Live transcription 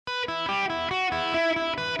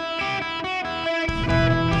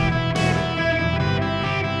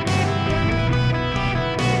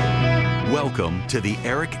Welcome to the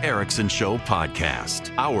Eric Erickson Show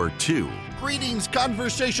podcast, Hour 2. Greetings,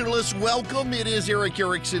 conversationalists. Welcome. It is Eric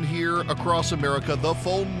Erickson here across America. The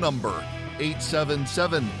phone number,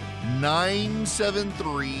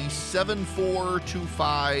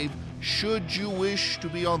 877-973-7425. Should you wish to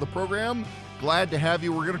be on the program, glad to have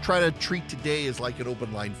you. We're going to try to treat today as like an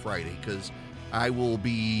open line Friday because I will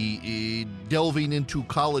be delving into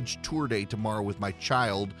college tour day tomorrow with my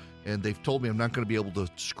child, and they've told me I'm not going to be able to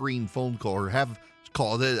screen phone call or have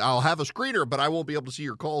call. I'll have a screener, but I won't be able to see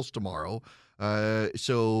your calls tomorrow.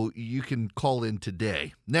 So you can call in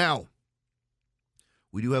today. Now,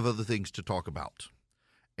 we do have other things to talk about.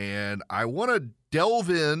 And I want to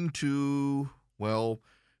delve into, well,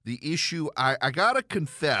 the issue. I got to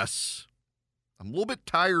confess, I'm a little bit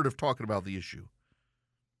tired of talking about the issue.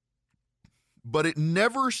 But it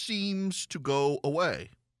never seems to go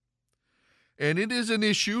away. And it is an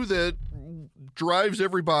issue that drives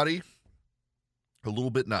everybody a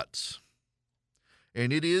little bit nuts.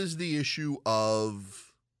 And it is the issue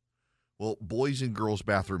of, well, boys and girls'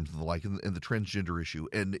 bathrooms and the like, and the transgender issue.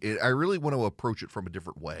 And I really want to approach it from a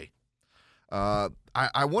different way. I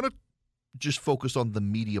want to just focus on the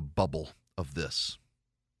media bubble of this.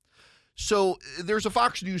 So there's a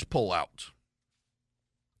Fox News poll out.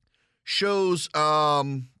 Shows,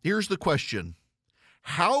 here's the question.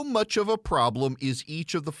 How much of a problem is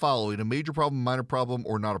each of the following? A major problem, minor problem,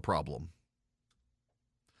 or not a problem?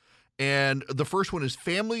 And the first one is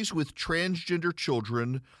families with transgender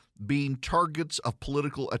children being targets of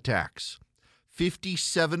political attacks.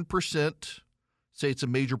 57% say it's a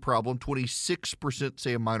major problem. 26%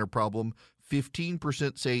 say a minor problem.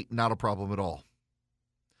 15% say not a problem at all.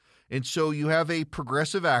 And so you have a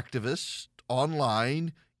progressive activist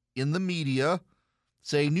online in the media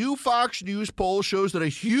say new Fox News poll shows that a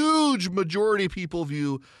huge majority of people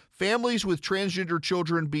view families with transgender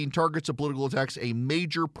children being targets of political attacks a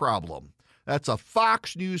major problem. That's a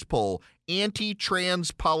Fox News poll. Anti-trans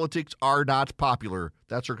politics are not popular.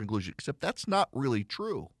 That's her conclusion. Except that's not really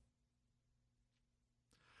true.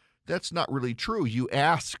 That's not really true. You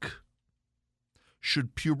ask,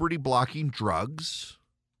 should puberty-blocking drugs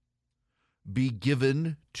be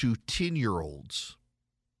given to 10-year-olds?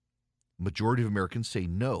 Majority of Americans say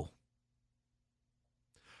no.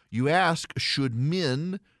 You ask, should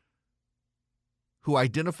men who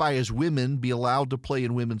identify as women be allowed to play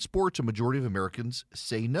in women's sports? A majority of Americans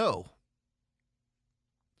say no.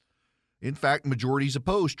 In fact, majorities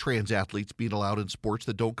oppose trans athletes being allowed in sports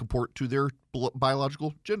that don't comport to their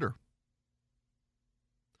biological gender.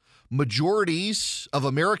 Majorities of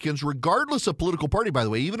Americans, regardless of political party, by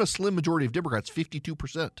the way, even a slim majority of Democrats,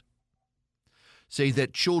 52%, say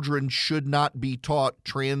that children should not be taught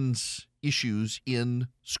trans issues in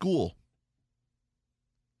school.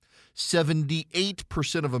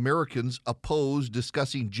 78% of Americans oppose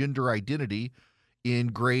discussing gender identity in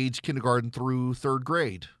grades kindergarten through third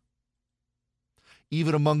grade.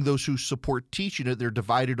 Even among those who support teaching it, they're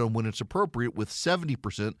divided on when it's appropriate, with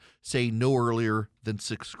 70% saying no earlier than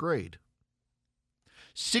sixth grade.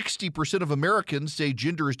 60% of Americans say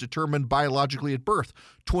gender is determined biologically at birth.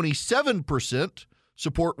 27%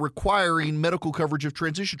 support requiring medical coverage of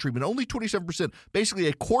transition treatment. Only 27%. Basically,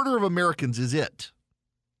 a quarter of Americans is it.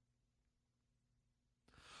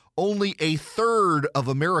 Only a third of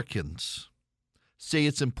Americans say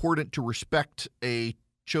it's important to respect a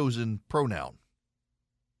chosen pronoun.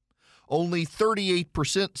 Only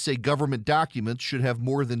 38% say government documents should have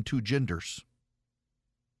more than two genders.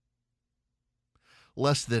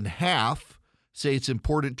 Less than half say it's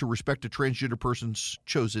important to respect a transgender person's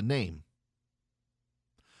chosen name.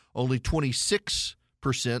 Only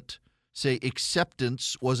 26% say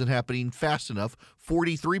acceptance wasn't happening fast enough.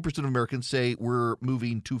 43% of Americans say we're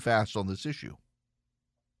moving too fast on this issue.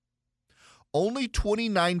 Only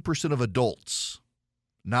 29% of adults,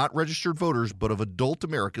 not registered voters, but of adult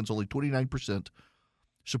Americans, only 29%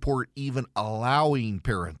 support even allowing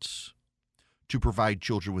parents to provide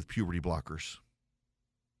children with puberty blockers.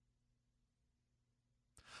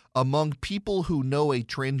 Among people who know a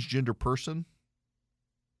transgender person,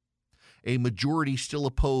 a majority still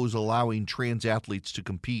oppose allowing trans athletes to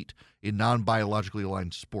compete in non-biologically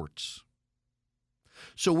aligned sports.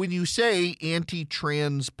 So when you say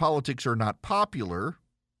anti-trans politics are not popular,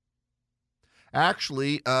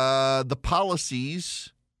 actually, the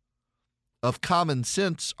policies of common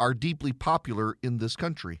sense are deeply popular in this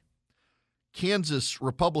country. Kansas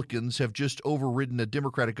Republicans have just overridden a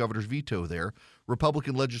Democratic governor's veto there.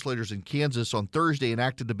 Republican legislators in Kansas on Thursday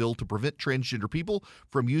enacted a bill to prevent transgender people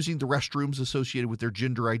from using the restrooms associated with their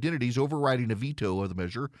gender identities, overriding a veto of the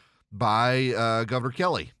measure by Governor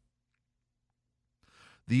Kelly.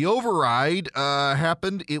 The override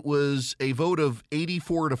happened. It was a vote of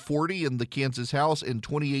 84-40 in the Kansas House and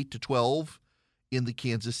 28-12 in the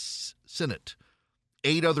Kansas Senate.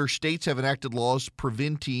 8 other states have enacted laws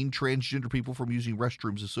preventing transgender people from using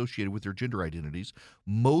restrooms associated with their gender identities.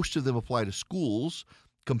 Most of them apply to schools,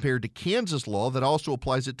 compared to Kansas law that also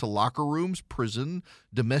applies it to locker rooms, prison,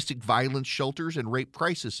 domestic violence shelters, and rape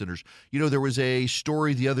crisis centers. You know, there was a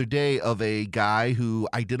story the other day of a guy who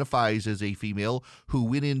identifies as a female who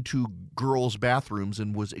went into girls' bathrooms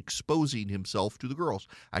and was exposing himself to the girls.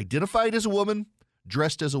 Identified as a woman,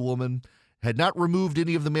 dressed as a woman, had not removed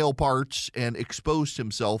any of the male parts, and exposed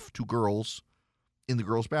himself to girls in the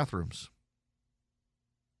girls' bathrooms.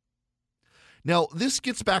 Now, this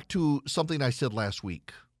gets back to something I said last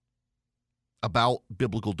week about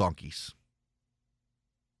biblical donkeys.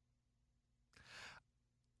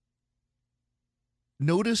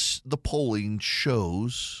 Notice the polling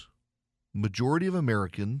shows majority of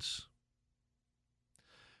Americans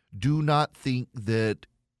do not think that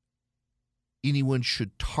anyone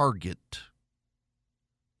should target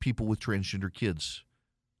people with transgender kids.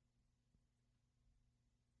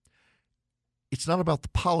 It's not about the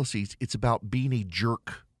policies. It's about being a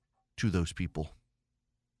jerk to those people.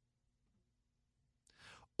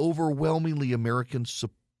 Overwhelmingly, Americans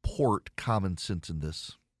support common sense in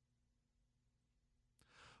this.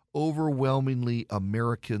 Overwhelmingly,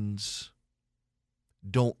 Americans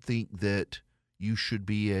don't think that you should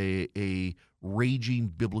be a raging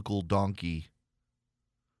biblical donkey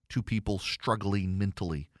to people struggling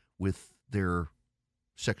mentally with their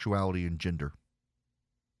sexuality and gender.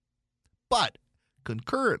 But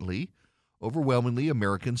concurrently, overwhelmingly,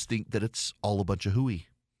 Americans think that it's all a bunch of hooey.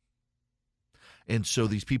 And so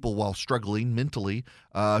these people, while struggling mentally,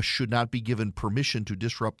 should not be given permission to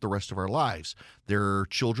disrupt the rest of our lives. Their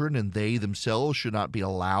children and they themselves should not be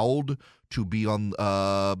allowed to be on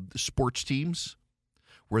sports teams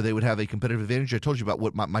where they would have a competitive advantage. I told you about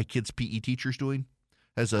what my kid's PE teacher's doing.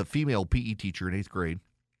 As a female PE teacher in 8th grade,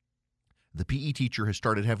 the PE teacher has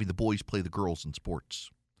started having the boys play the girls in sports.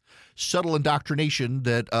 Subtle indoctrination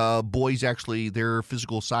that boys actually, their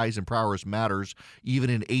physical size and prowess matters, even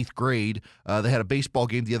in 8th grade. They had a baseball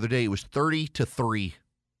game the other day. It was 30-3.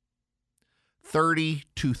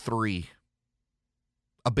 30-3.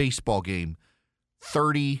 A baseball game.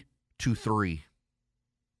 30-3.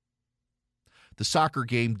 The soccer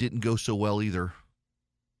game didn't go so well either.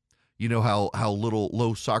 You know how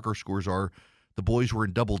low soccer scores are. The boys were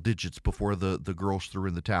in double digits before the girls threw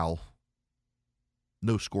in the towel.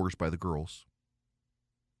 No scores by the girls,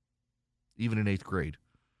 even in 8th grade.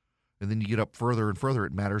 And then you get up further and further,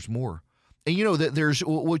 it matters more. And you know that there's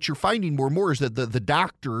what you're finding more and more is that the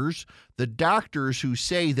doctors who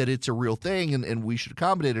say that it's a real thing and we should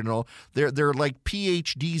accommodate it and all, they're like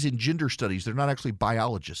PhDs in gender studies. They're not actually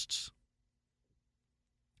biologists.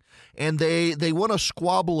 And they want to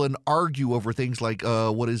squabble and argue over things like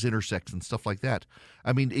what is intersex and stuff like that.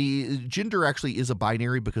 I mean, gender actually is a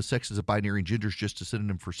binary because sex is a binary and gender is just a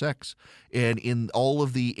synonym for sex. And in all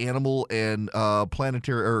of the animal and plant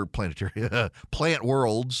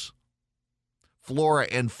worlds, flora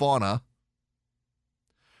and fauna,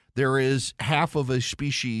 there is half of a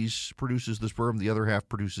species produces the sperm, the other half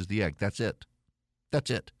produces the egg. That's it. That's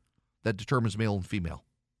it. That determines male and female.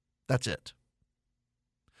 That's it.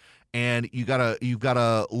 And you've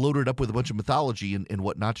gotta load it up with a bunch of mythology and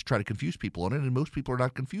whatnot to try to confuse people on it. And most people are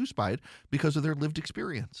not confused by it because of their lived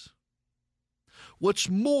experience. What's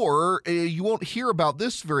more, you won't hear about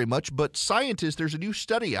this very much, but there's a new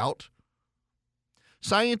study out.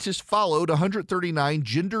 Scientists followed 139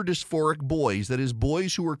 gender dysphoric boys, that is,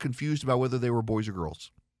 boys who were confused about whether they were boys or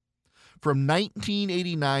girls. From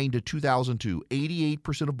 1989 to 2002,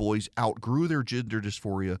 88% of boys outgrew their gender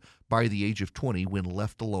dysphoria by the age of 20 when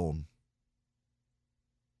left alone.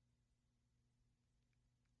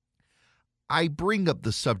 I bring up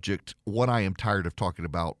the subject, one I am tired of talking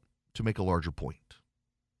about, to make a larger point.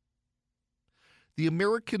 The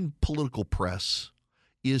American political press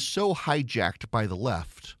is so hijacked by the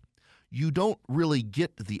left, you don't really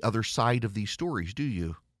get the other side of these stories, do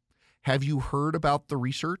you? Have you heard about the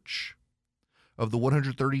research of the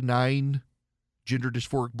 139 gender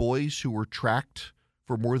dysphoric boys who were tracked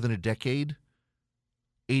for more than a decade?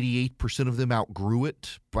 88% of them outgrew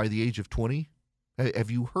it by the age of 20.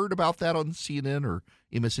 Have you heard about that on CNN or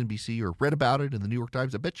MSNBC or read about it in the New York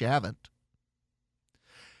Times? I bet you haven't.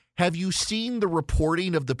 Have you seen the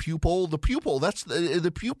reporting of the Pew poll? The Pew poll,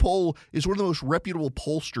 the Pew poll is one of the most reputable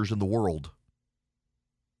pollsters in the world.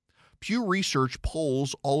 Pew Research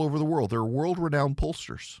polls all over the world. They're world-renowned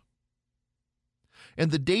pollsters.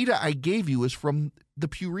 And the data I gave you is from the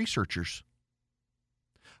Pew researchers.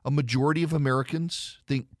 A majority of Americans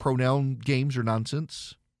think pronoun games are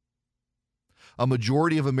nonsense. A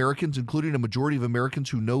majority of Americans, including a majority of Americans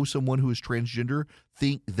who know someone who is transgender,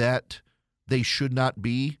 think that they should not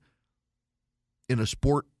be in a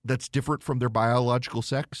sport that's different from their biological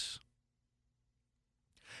sex.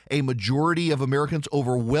 A majority of Americans,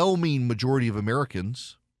 overwhelming majority of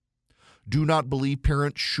Americans, do not believe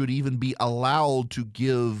parents should even be allowed to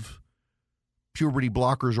give puberty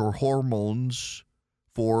blockers or hormones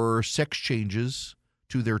for sex changes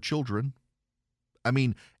to their children. I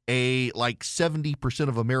mean, like 70%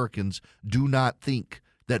 of Americans do not think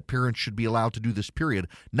that parents should be allowed to do this, period.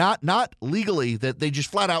 Not legally, that they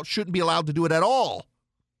just flat out shouldn't be allowed to do it at all.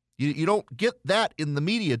 You don't get that in the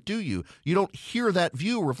media, do you? You don't hear that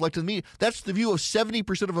view reflected in the media. That's the view of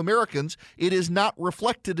 70% of Americans. It is not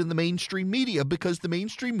reflected in the mainstream media because the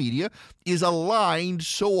mainstream media is aligned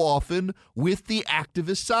so often with the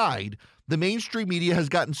activist side. The mainstream media has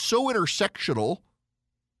gotten so intersectional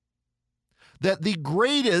that the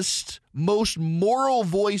greatest, most moral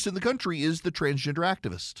voice in the country is the transgender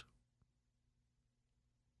activist.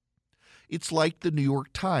 It's like the New York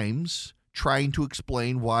Times trying to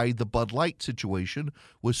explain why the Bud Light situation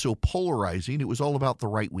was so polarizing. It was all about the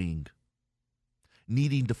right wing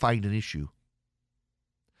needing to find an issue.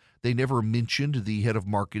 They never mentioned the head of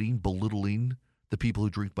marketing belittling the people who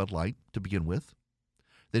drink Bud Light to begin with.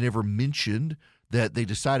 They never mentioned that they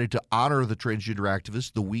decided to honor the transgender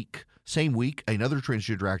activist same week, another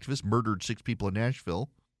transgender activist murdered 6 people in Nashville.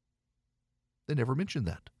 They never mentioned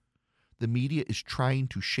that. The media is trying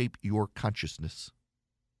to shape your consciousness.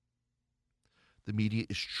 The media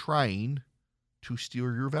is trying to steal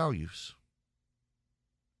your values.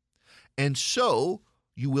 And so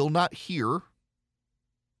you will not hear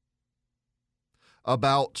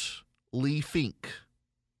about Lee Fink.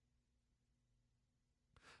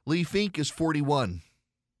 Lee Fink is 41.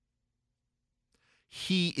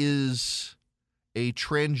 He is a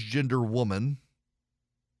transgender woman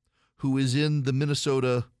who is in the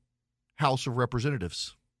Minnesota House of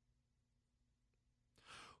Representatives,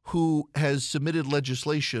 who has submitted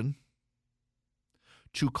legislation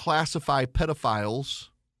to classify pedophiles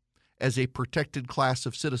as a protected class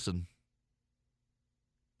of citizen.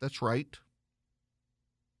 That's right.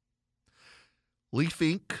 Lee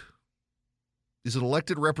Fink is an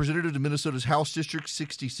elected representative to Minnesota's House District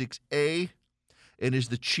 66A and is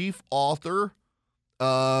the chief author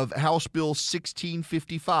of House Bill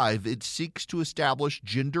 1655. It seeks to establish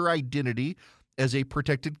gender identity as a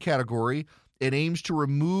protected category and aims to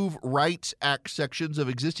remove Rights Act sections of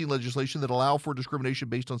existing legislation that allow for discrimination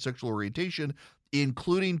based on sexual orientation,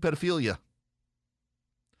 including pedophilia.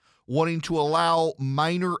 Wanting to allow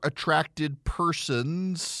minor attracted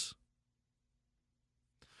persons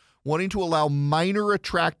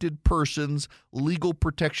legal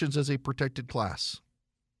protections as a protected class.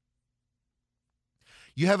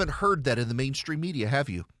 You haven't heard that in the mainstream media, have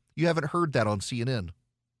you? You haven't heard that on CNN.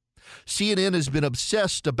 CNN has been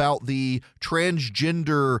obsessed about the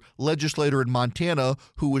transgender legislator in Montana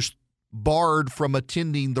who was barred from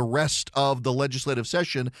attending the rest of the legislative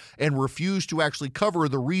session and refused to actually cover.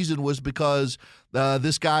 The reason was because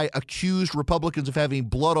this guy accused Republicans of having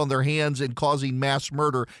blood on their hands and causing mass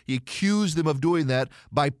murder. He accused them of doing that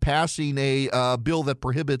by passing a bill that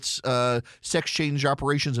prohibits sex change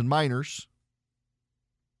operations in minors.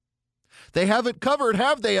 They haven't covered,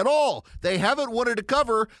 have they, at all? They haven't wanted to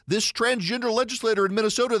cover this transgender legislator in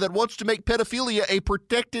Minnesota that wants to make pedophilia a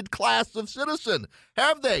protected class of citizen.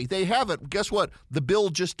 Have they? They haven't. Guess what? The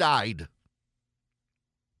bill just died.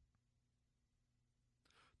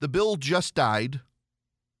 The bill just died.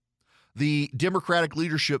 The Democratic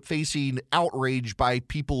leadership, facing outrage by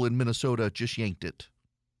people in Minnesota, just yanked it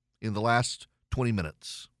in the last 20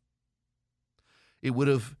 minutes. It would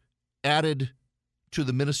have added to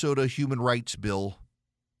the Minnesota Human Rights Bill,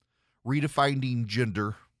 redefining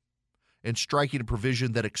gender and striking a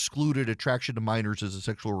provision that excluded attraction to minors as a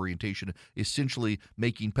sexual orientation, essentially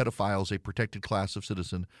making pedophiles a protected class of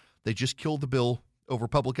citizen. They just killed the bill over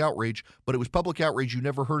public outrage, but it was public outrage you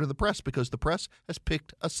never heard in the press because the press has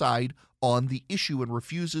picked a side on the issue and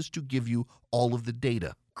refuses to give you all of the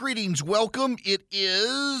data. Greetings, welcome. It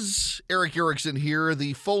is Eric Erickson here.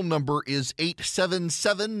 The phone number is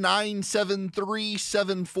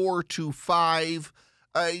 877-973-7425.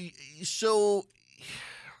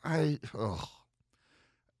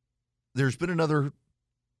 There's been another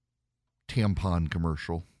tampon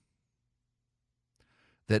commercial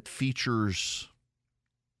that features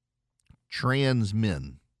trans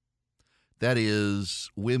men. That is,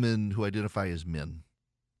 women who identify as men.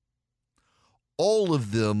 All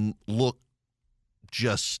of them look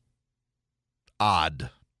just odd.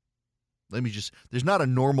 There's not a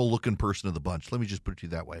normal looking person in the bunch. Let me just put it to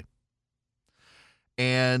you that way.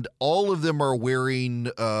 And all of them are wearing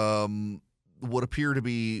what appear to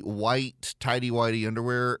be white, tighty-whitey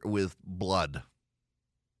underwear with blood.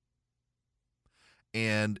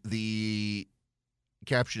 And the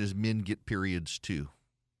caption is, "Men get periods too."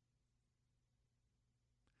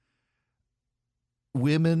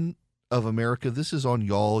 Women of America, this is on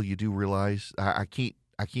y'all. You do realize I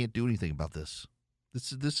can't do anything about this.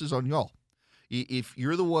 This is on y'all. If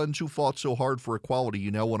you're the ones who fought so hard for equality,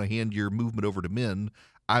 you now want to hand your movement over to men.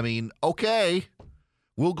 I mean, okay,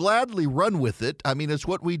 we'll gladly run with it. I mean, it's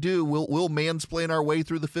what we do. We'll mansplain our way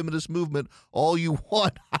through the feminist movement all you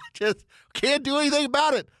want. I just can't do anything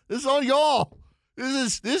about it. This is on y'all.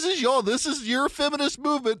 This is y'all. This is your feminist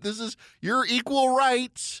movement. This is your equal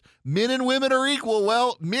rights. Men and women are equal.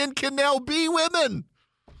 Well, men can now be women.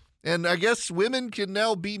 And I guess women can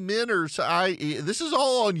now be men. This is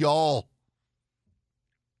all on y'all.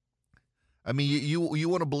 I mean, you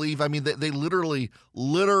want to believe, I mean, they literally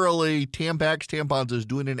Tampax is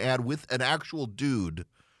doing an ad with an actual dude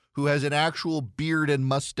who has an actual beard and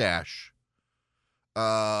mustache.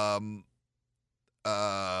 I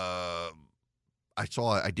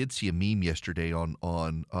did see a meme yesterday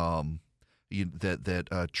on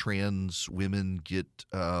that trans women get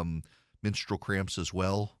menstrual cramps as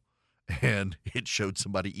well, and it showed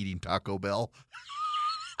somebody eating Taco Bell.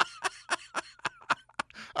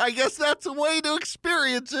 I guess that's a way to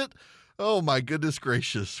experience it. Oh, my goodness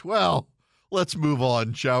gracious. Well, let's move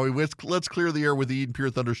on, shall we? Let's clear the air with the Eden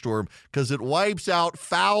Pure Thunderstorm because it wipes out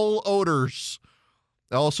foul odors.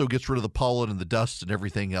 It also gets rid of the pollen and the dust and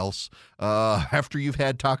everything else. After you've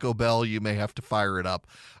had Taco Bell, you may have to fire it up.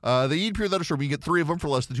 The Eden Pure Thunderstorm, you get 3 of them for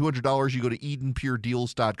less than $200. You go to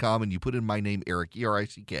EdenPureDeals.com and you put in my name, Eric,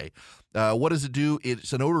 E-R-I-C-K. What does it do?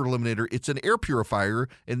 It's an odor eliminator. It's an air purifier,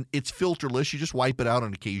 and it's filterless. You just wipe it out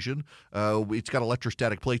on occasion. It's got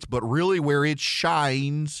electrostatic plates, but really where it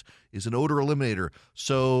shines is an odor eliminator.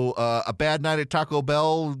 So a bad night at Taco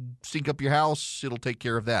Bell, stink up your house, it'll take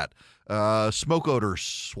care of that. Smoke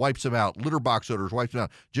odors, wipes them out. Litter box odors, wipes them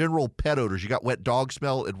out. General pet odors, you got wet dog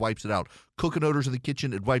smell, it wipes it out. Cooking odors in the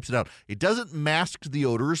kitchen, it wipes it out. It doesn't mask the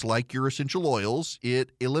odors like your essential oils.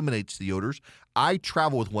 It eliminates the odors. I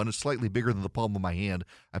travel with one. It's slightly bigger than the palm of my hand.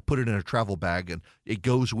 I put it in a travel bag, and it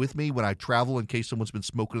goes with me when I travel in case someone's been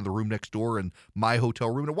smoking in the room next door in my hotel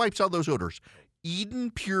room, and it wipes out those odors.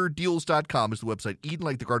 EdenPureDeals.com is the website. Eden,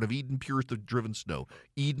 like the Garden of Eden, pure as the driven snow.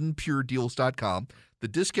 EdenPureDeals.com. The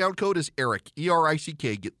discount code is ERIC,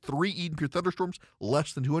 E-R-I-C-K. Get 3 Eden Pure Thunderstorms,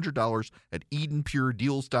 less than $200 at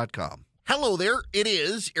EdenPureDeals.com. Hello there. It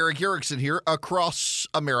is Eric Erickson here across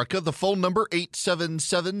America. The phone number,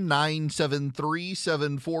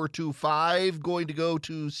 877-973-7425. Going to go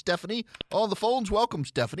to Stephanie on the phones. Welcome,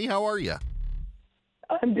 Stephanie. How are you?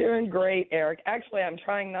 I'm doing great, Eric. Actually, I'm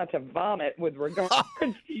trying not to vomit with regards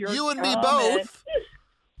to your You and comment. me both.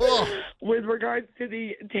 Oh. With regards to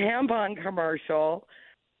the tampon commercial,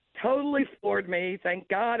 totally floored me. Thank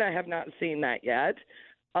God I have not seen that yet.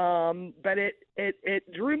 But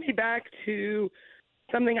it drew me back to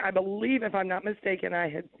something I believe, if I'm not mistaken, I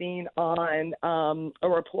had seen on a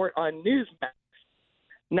report on Newsmax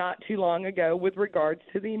not too long ago with regards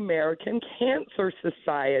to the American Cancer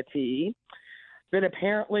Society, that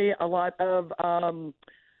apparently a lot of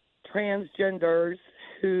transgenders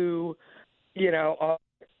who, are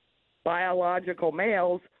biological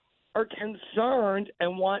males are concerned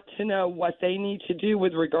and want to know what they need to do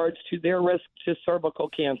with regards to their risk to cervical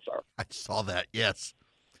cancer. I saw that, yes.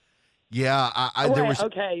 Yeah,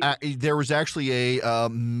 there was actually a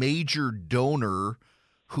major donor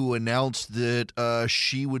who announced that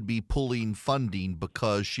she would be pulling funding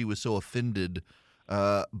because she was so offended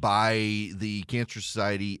by the Cancer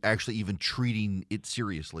Society actually even treating it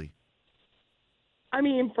seriously. I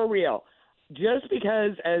mean, for real. Just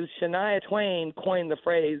because, as Shania Twain coined the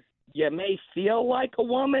phrase, you may feel like a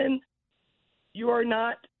woman, you do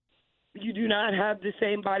not have the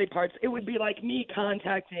same body parts. It would be like me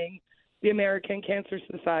contacting the American Cancer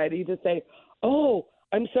Society to say, oh,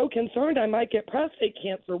 I'm so concerned I might get prostate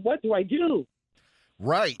cancer. What do I do?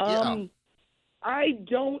 Right, yeah. I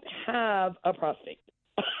don't have a prostate.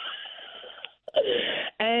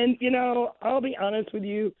 And, I'll be honest with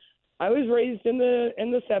you, I was raised in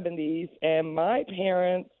the 70s, and my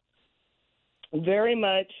parents very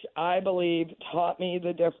much, I believe, taught me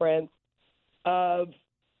the difference of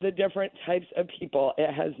the different types of people.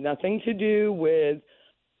 It has nothing to do with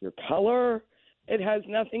your color. It has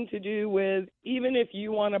nothing to do with, even if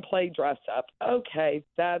you want to play dress up, okay,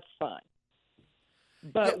 that's fine.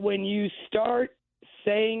 But when you start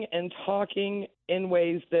saying and talking in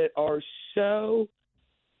ways that are so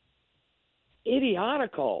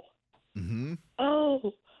idiotical. Mm-hmm.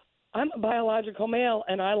 Oh, I'm a biological male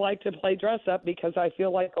and I like to play dress up because I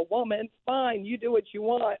feel like a woman. Fine, you do what you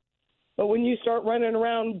want. But when you start running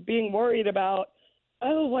around being worried about,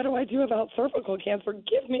 oh, what do I do about cervical cancer?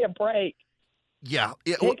 Give me a break. Yeah.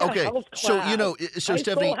 Take Okay. a health So, class.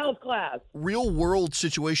 Stephanie, health class. real world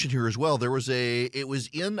situation here as well. There was it was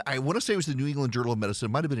in, I want to say it was the New England Journal of Medicine.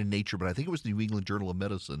 It might have been in Nature, but I think it was the New England Journal of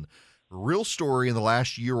Medicine. Real story in the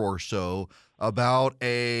last year or so about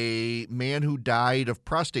a man who died of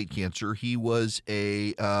prostate cancer. He was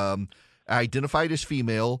identified as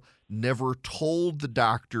female, never told the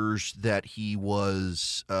doctors that he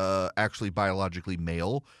was actually biologically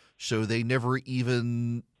male. So they never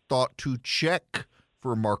even thought to check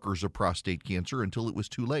for markers of prostate cancer until it was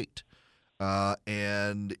too late.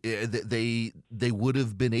 And they would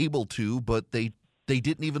have been able to, but they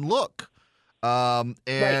didn't even look. And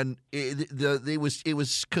Right. it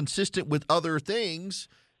was consistent with other things,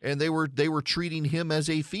 and they were treating him as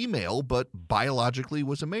a female, but biologically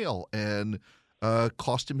was a male, and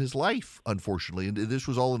cost him his life, unfortunately. And this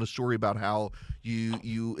was all in a story about how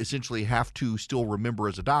you essentially have to still remember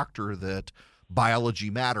as a doctor that biology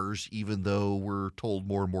matters, even though we're told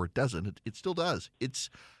more and more it doesn't. It still does.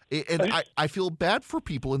 I feel bad for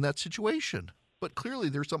people in that situation, but clearly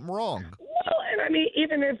there's something wrong. Well, and I mean,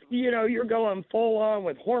 even if, you're going full on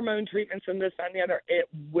with hormone treatments and this and the other, it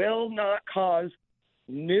will not cause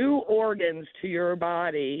new organs to your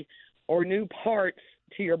body or new parts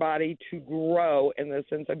to your body to grow in the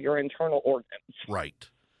sense of your internal organs. Right.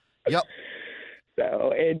 Yep.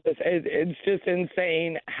 So it's just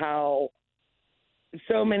insane how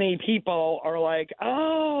so many people are like,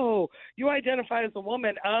 oh, you identify as a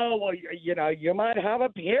woman. Oh, well, you might have a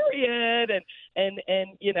period, and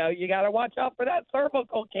you got to watch out for that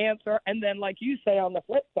cervical cancer. And then, like you say, on the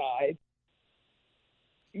flip side,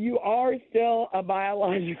 you are still a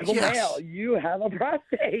biological male. You have a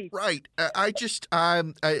prostate. Right.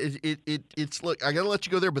 It's look, I got to let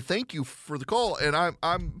you go there, but thank you for the call. And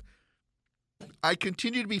I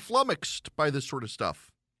continue to be flummoxed by this sort of stuff.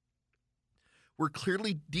 We're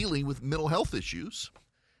clearly dealing with mental health issues,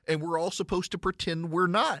 and we're all supposed to pretend we're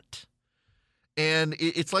not. And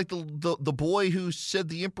it's like the boy who said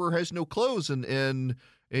the emperor has no clothes, and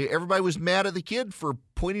everybody was mad at the kid for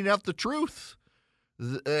pointing out the truth.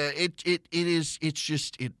 It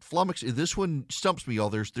flummoxes. This one stumps me, y'all.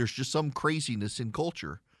 There's just some craziness in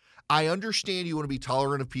culture. I understand you want to be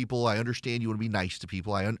tolerant of people. I understand you want to be nice to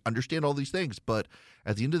people. I understand all these things. But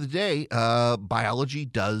at the end of the day, biology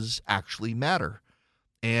does actually matter.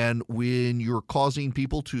 And when you're causing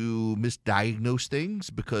people to misdiagnose things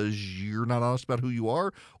because you're not honest about who you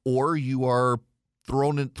are, or you are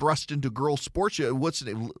thrust into girls' sports, what's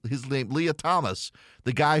his name? Leah Thomas,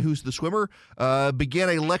 the guy who's the swimmer, began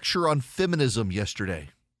a lecture on feminism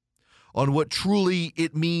yesterday, on what truly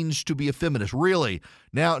it means to be a feminist. Really.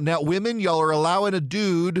 Now, women, y'all are allowing a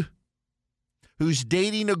dude who's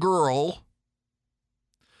dating a girl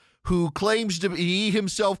who he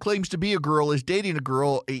himself claims to be a girl, is dating a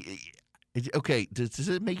girl. Okay, does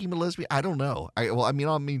it make him a lesbian? I don't know. I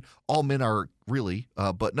mean, all men are really,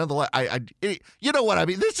 but nonetheless, you know what I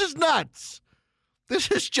mean? This is nuts.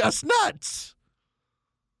 This is just nuts.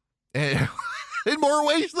 And in more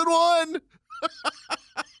ways than one.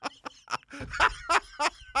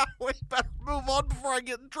 We better move on before I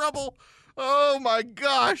get in trouble. Oh my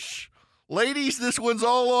gosh. Ladies, this one's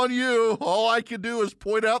all on you. All I can do is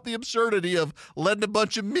point out the absurdity of letting a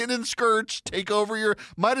bunch of men in skirts take over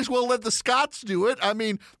might as well let the Scots do it. I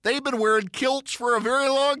mean, they've been wearing kilts for a very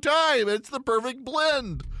long time. It's the perfect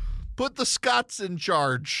blend. Put the Scots in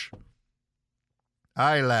charge.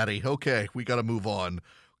 Aye, laddie. Okay, we got to move on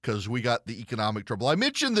because we got the economic trouble. I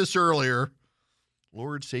mentioned this earlier.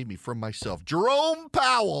 Lord save me from myself. Jerome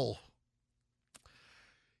Powell.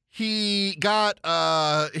 He got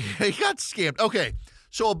scammed. Okay,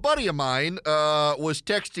 so a buddy of mine was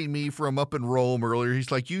texting me from up in Rome earlier.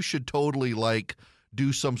 He's like, you should totally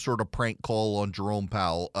do some sort of prank call on Jerome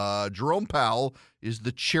Powell. Jerome Powell is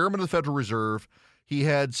the chairman of the Federal Reserve. He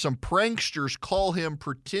had some pranksters call him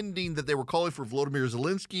pretending that they were calling for Volodymyr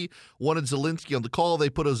Zelensky, wanted Zelensky on the call. They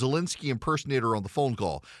put a Zelensky impersonator on the phone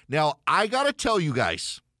call. Now, I got to tell you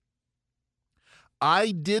guys,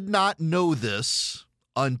 I did not know this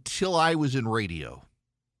until I was in radio.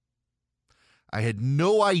 I had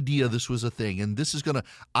no idea this was a thing, and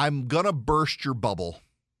I'm gonna burst your bubble.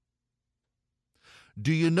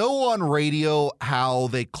 Do you know on radio how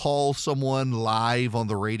they call someone live on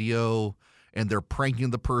the radio and they're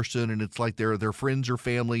pranking the person, and it's like they're their friends or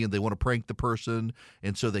family, and they want to prank the person,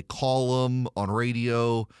 and so they call them on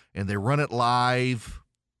radio, and they run it live.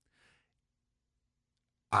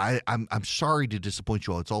 I'm sorry to disappoint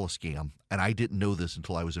you all. It's all a scam, and I didn't know this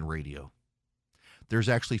until I was in radio. There's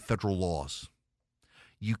actually federal laws.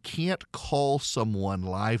 You can't call someone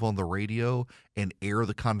live on the radio and air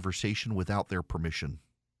the conversation without their permission.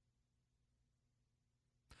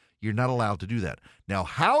 You're not allowed to do that. Now,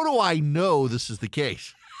 how do I know this is the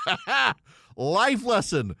case? Life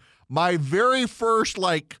lesson. My very first,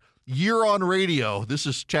 year on radio, this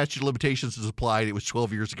is statute of limitations is applied. It was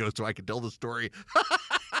 12 years ago, so I can tell the story.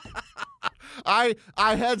 I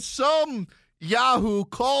had some Yahoo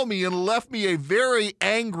call me and left me a very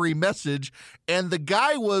angry message, and the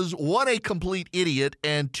guy was, one, a complete idiot,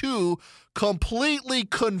 and two, completely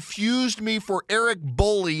confused me for Eric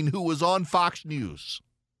Bolling, who was on Fox News.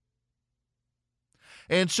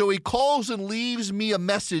 And so he calls and leaves me a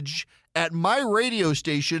message at my radio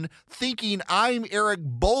station thinking I'm Eric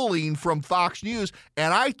Bolling from Fox News,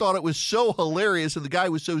 and I thought it was so hilarious, and the guy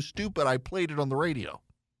was so stupid I played it on the radio.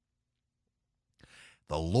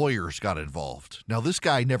 The lawyers got involved. Now, this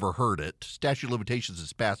guy never heard it. Statute of limitations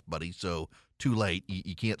is passed, buddy, so too late.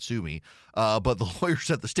 You can't sue me. But the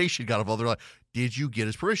lawyers at the station got involved. They're like, did you get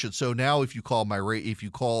his permission? So now if you call my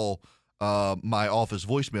office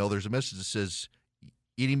voicemail, there's a message that says,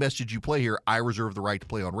 any message you play here, I reserve the right to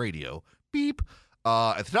play on radio. Beep.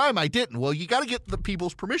 At the time, I didn't. Well, you got to get the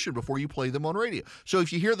people's permission before you play them on radio. So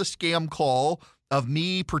if you hear the scam call of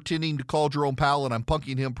me pretending to call Jerome Powell and I'm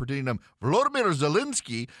punking him, pretending I'm Volodymyr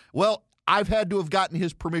Zelensky, well, I've had to have gotten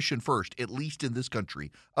his permission first, at least in this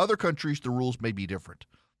country. Other countries, the rules may be different,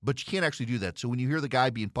 but you can't actually do that. So when you hear the guy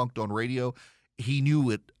being punked on radio, he knew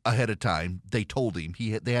it ahead of time. They told him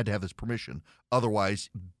they had to have his permission. Otherwise,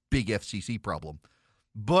 big FCC problem.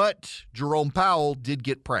 But Jerome Powell did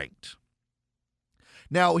get pranked.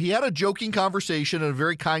 Now, he had a joking conversation and a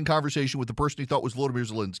very kind conversation with the person he thought was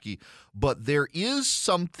Volodymyr Zelensky, but there is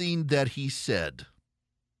something that he said,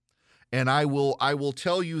 and I will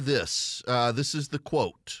tell you this. This is the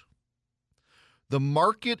quote. The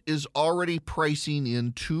market is already pricing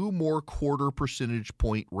in 2 more quarter percentage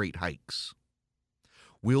point rate hikes.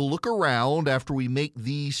 We'll look around after we make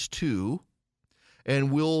these 2,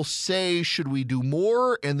 and we'll say, should we do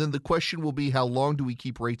more? And then the question will be, how long do we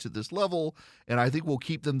keep rates at this level? And I think we'll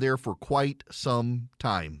keep them there for quite some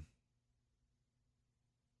time.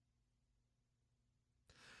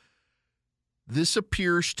 This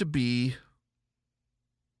appears to be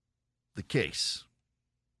the case.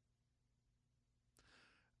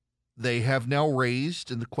 They have now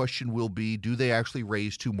raised, and the question will be, do they actually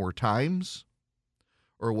raise 2 more times?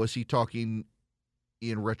 Or was he talking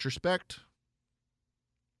in retrospect?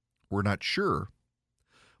 We're not sure.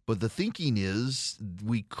 But the thinking is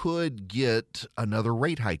we could get another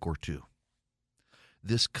rate hike or 2.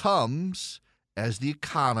 This comes as the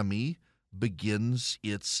economy begins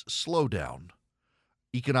its slowdown.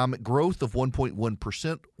 Economic growth of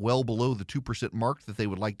 1.1%, well below the 2% mark that they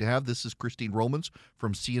would like to have. This is Christine Romans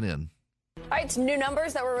from CNN. All right, some new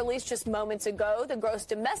numbers that were released just moments ago. The gross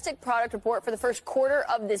domestic product report for the first quarter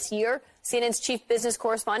of this year. CNN's chief business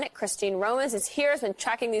correspondent, Christine Romans, is here, has been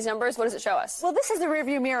tracking these numbers. What does it show us? Well, this is the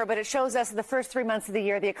rearview mirror, but it shows us the first 3 months of the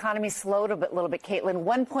year, the economy slowed a little bit, Caitlin.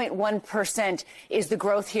 1.1% is the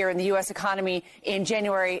growth here in the U.S. economy in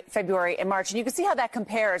January, February, and March. And you can see how that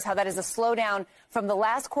compares, how that is a slowdown from the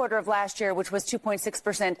last quarter of last year, which was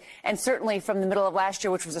 2.6%, and certainly from the middle of last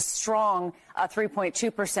year, which was a strong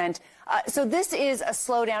 3.2%. So this is a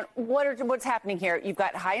slowdown. What's happening here? You've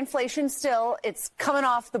got high inflation still. It's coming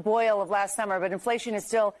off the boil of last summer, but inflation is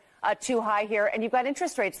still too high here. And you've got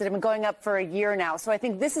interest rates that have been going up for a year now. So I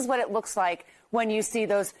think this is what it looks like when you see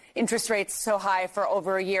those interest rates so high for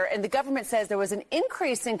over a year. And the government says there was an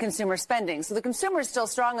increase in consumer spending. So the consumer is still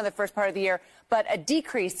strong in the first part of the year, but a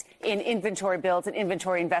decrease in inventory builds and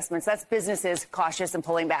inventory investments. That's businesses cautious and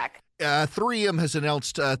pulling back. 3M has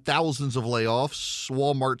announced thousands of layoffs.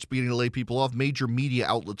 Walmart's beginning to lay people off. Major media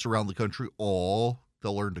outlets around the country, they'll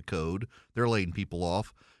learn to code. They're laying people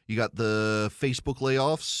off. You got the Facebook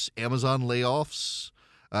layoffs, Amazon layoffs.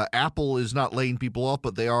 Apple is not laying people off,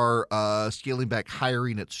 but they are scaling back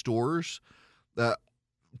hiring at stores.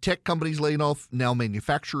 Tech companies laying off, now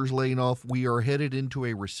manufacturers laying off. We are headed into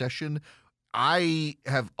a recession. I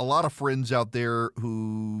have a lot of friends out there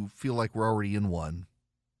who feel like we're already in one.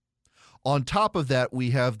 On top of that,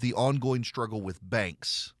 we have the ongoing struggle with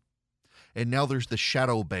banks. And now there's the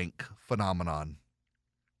shadow bank phenomenon.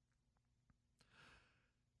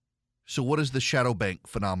 So what is the shadow bank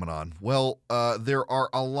phenomenon? Well, there are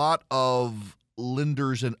a lot of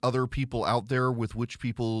lenders and other people out there with which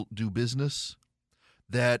people do business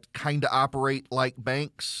that kind of operate like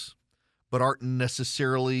banks, but aren't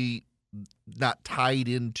necessarily not tied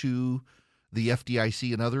into the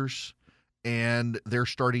FDIC and others. And they're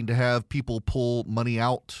starting to have people pull money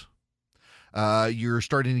out. You're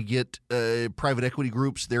starting to get private equity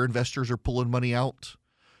groups, their investors are pulling money out.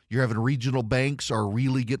 You're having regional banks are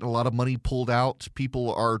really getting a lot of money pulled out.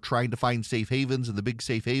 People are trying to find safe havens, and the big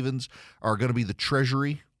safe havens are going to be the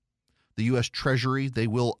Treasury, the U.S. Treasury. They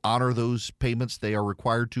will honor those payments they are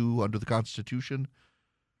required to under the Constitution.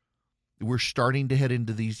 We're starting to head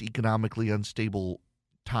into these economically unstable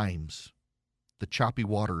times. The choppy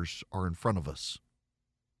waters are in front of us.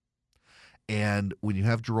 And when you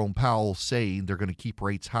have Jerome Powell saying they're going to keep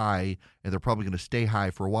rates high and they're probably going to stay high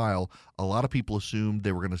for a while, a lot of people assumed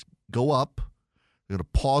they were going to go up, they're going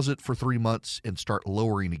to pause it for 3 months and start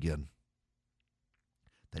lowering again.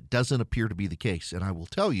 That doesn't appear to be the case. And I will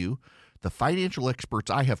tell you, the financial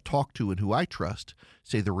experts I have talked to and who I trust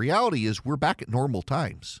say the reality is we're back at normal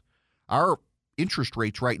times. Our interest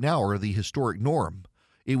rates right now are the historic norm.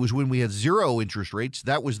 It was when we had zero interest rates.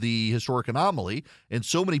 That was the historic anomaly. And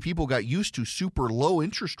so many people got used to super low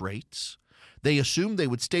interest rates. They assumed they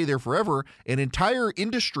would stay there forever. And entire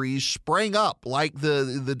industries sprang up, like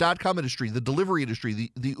the dot-com industry, the delivery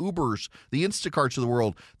industry, the Ubers, the Instacarts of the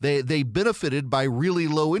world. They benefited by really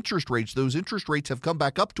low interest rates. Those interest rates have come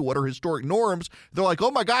back up to what are historic norms. They're like,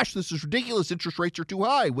 oh my gosh, this is ridiculous. Interest rates are too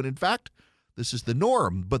high. When in fact, this is the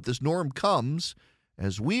norm. But this norm comes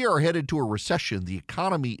as we are headed to a recession. The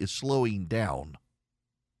economy is slowing down.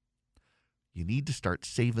 You need to start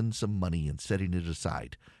saving some money and setting it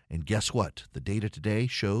aside. And guess what? The data today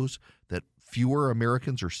shows that fewer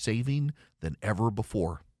Americans are saving than ever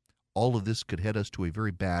before. All of this could head us to a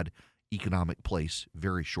very bad economic place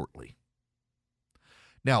very shortly.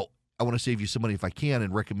 Now, I want to save you some money if I can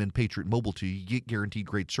and recommend Patriot Mobile to you. You get guaranteed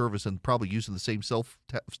great service and probably using the same cell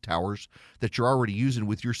towers that you're already using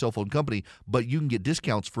with your cell phone company, but you can get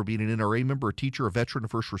discounts for being an NRA member, a teacher, a veteran, a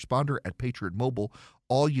first responder at Patriot Mobile.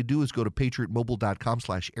 All you do is go to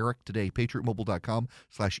patriotmobile.com/Eric today,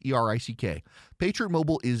 patriotmobile.com/ERICK. Patriot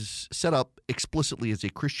Mobile is set up explicitly as a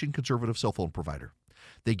Christian conservative cell phone provider.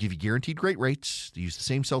 They give you guaranteed great rates. They use the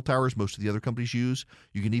same cell towers most of the other companies use.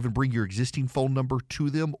 You can even bring your existing phone number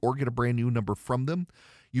to them or get a brand new number from them.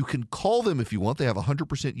 You can call them if you want. They have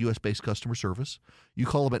 100% U.S.-based customer service. You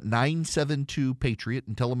call them at 972-PATRIOT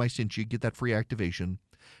and tell them I sent you. Get that free activation.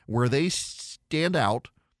 Where they stand out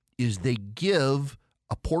is they give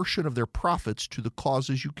a portion of their profits to the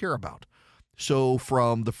causes you care about. So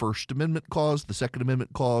from the First Amendment cause, the Second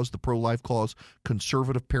Amendment cause, the pro-life cause,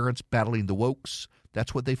 conservative parents battling the wokes,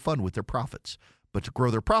 that's what they fund with their profits. But to grow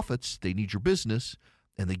their profits, they need your business,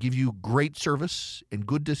 and they give you great service and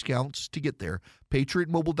good discounts to get there.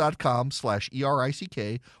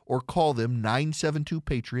 PatriotMobile.com/ERICK or call them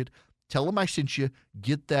 972-PATRIOT. Tell them I sent you.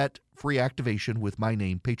 Get that free activation with my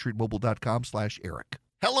name, PatriotMobile.com/Eric.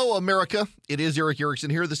 Hello, America. It is Eric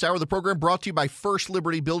Erickson here. This hour of the program brought to you by First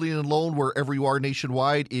Liberty Building and Loan, wherever you are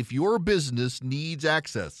nationwide. If your business needs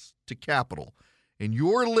access to capital and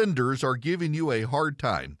your lenders are giving you a hard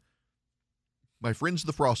time, my friends,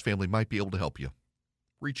 the Frost family might be able to help you.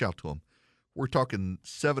 Reach out to them. We're talking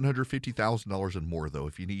 $750,000 and more, though.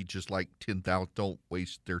 If you need just like $10,000, don't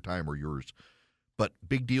waste their time or yours. But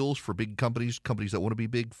big deals for big companies that want to be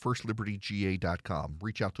big, FirstLibertyGA.com.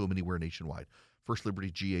 Reach out to them anywhere nationwide.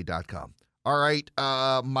 FirstLibertyGA.com. All right,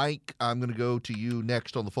 Mike, I'm going to go to you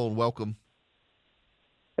next on the phone. Welcome.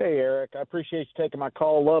 Hey, Eric. I appreciate you taking my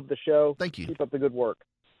call. Love the show. Thank you. Keep up the good work.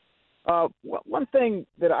 One thing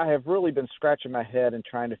that I have really been scratching my head and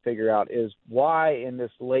trying to figure out is why in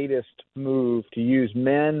this latest move to use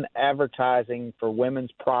men advertising for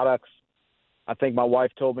women's products. I think my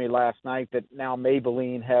wife told me last night that now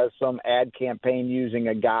Maybelline has some ad campaign using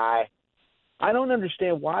a guy. I don't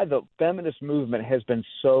understand why the feminist movement has been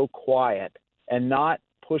so quiet and not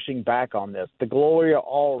pushing back on this. The Gloria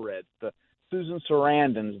Allreds, the Susan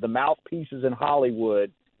Sarandons, the mouthpieces in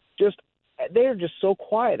Hollywood, they're just so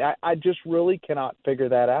quiet. I just really cannot figure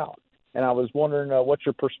that out. And I was wondering what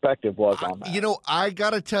your perspective was on that. You know, I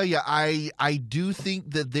got to tell you, I do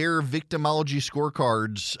think that their victimology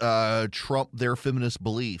scorecards trump their feminist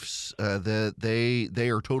beliefs, that they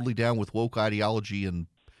are totally down with woke ideology and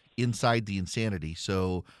inside the insanity.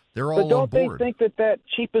 So they're all on board. But don't they think that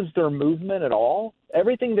cheapens their movement at all?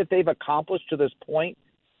 Everything that they've accomplished to this point,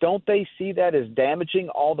 don't they see that as damaging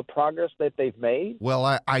all the progress that they've made?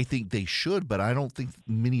 Well, I think they should, but I don't think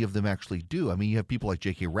many of them actually do. I mean, you have people like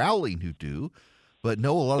J.K. Rowling who do, but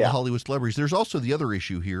no, a lot of the Hollywood celebrities. There's also the other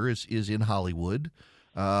issue here is in Hollywood.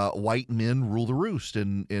 white men rule the roost.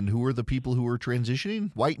 And who are the people who are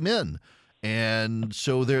transitioning? White men. And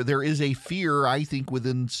so there is a fear, I think,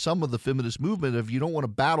 within some of the feminist movement of you don't want to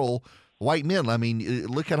battle white men. I mean,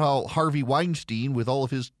 look at how Harvey Weinstein, with all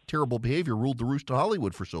of his terrible behavior, ruled the roost in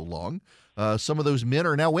Hollywood for so long. Some of those men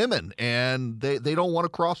are now women, and they don't want to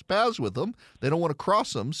cross paths with them. They don't want to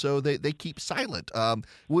cross them, so they keep silent,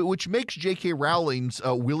 which makes J.K. Rowling's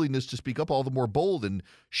willingness to speak up all the more bold. And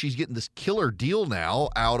she's getting this killer deal now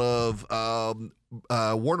out of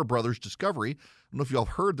Warner Brothers Discovery. I don't know if y'all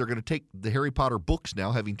have heard they're going to take the Harry Potter books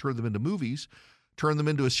now, having turned them into movies, turn them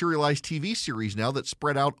into a serialized TV series now that's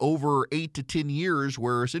spread out over 8 to 10 years,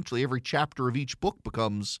 where essentially every chapter of each book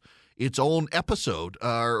becomes its own episode,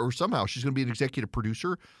 or somehow she's going to be an executive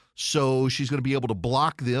producer, so she's going to be able to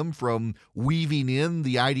block them from weaving in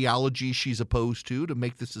the ideology she's opposed to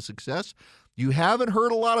make this a success. You haven't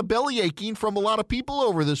heard a lot of belly aching from a lot of people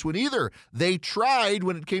over this one either. They tried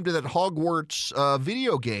when it came to that Hogwarts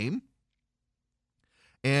video game,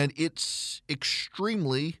 and it's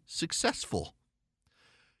extremely successful.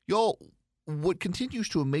 Y'all, what continues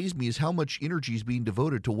to amaze me is how much energy is being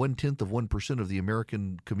devoted to 0.1% of the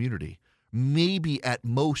American community, maybe at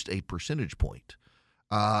most a percentage point.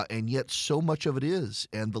 And yet so much of it is.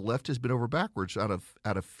 And the left has been over backwards out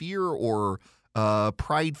of fear or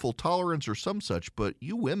prideful tolerance or some such. But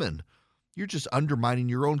you women, you're just undermining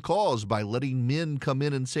your own cause by letting men come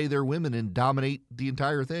in and say they're women and dominate the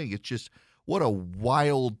entire thing. It's just, what a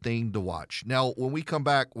wild thing to watch. Now, when we come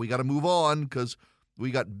back, we got to move on because we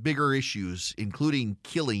got bigger issues, including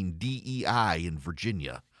killing DEI in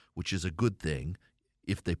Virginia, which is a good thing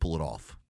if they pull it off.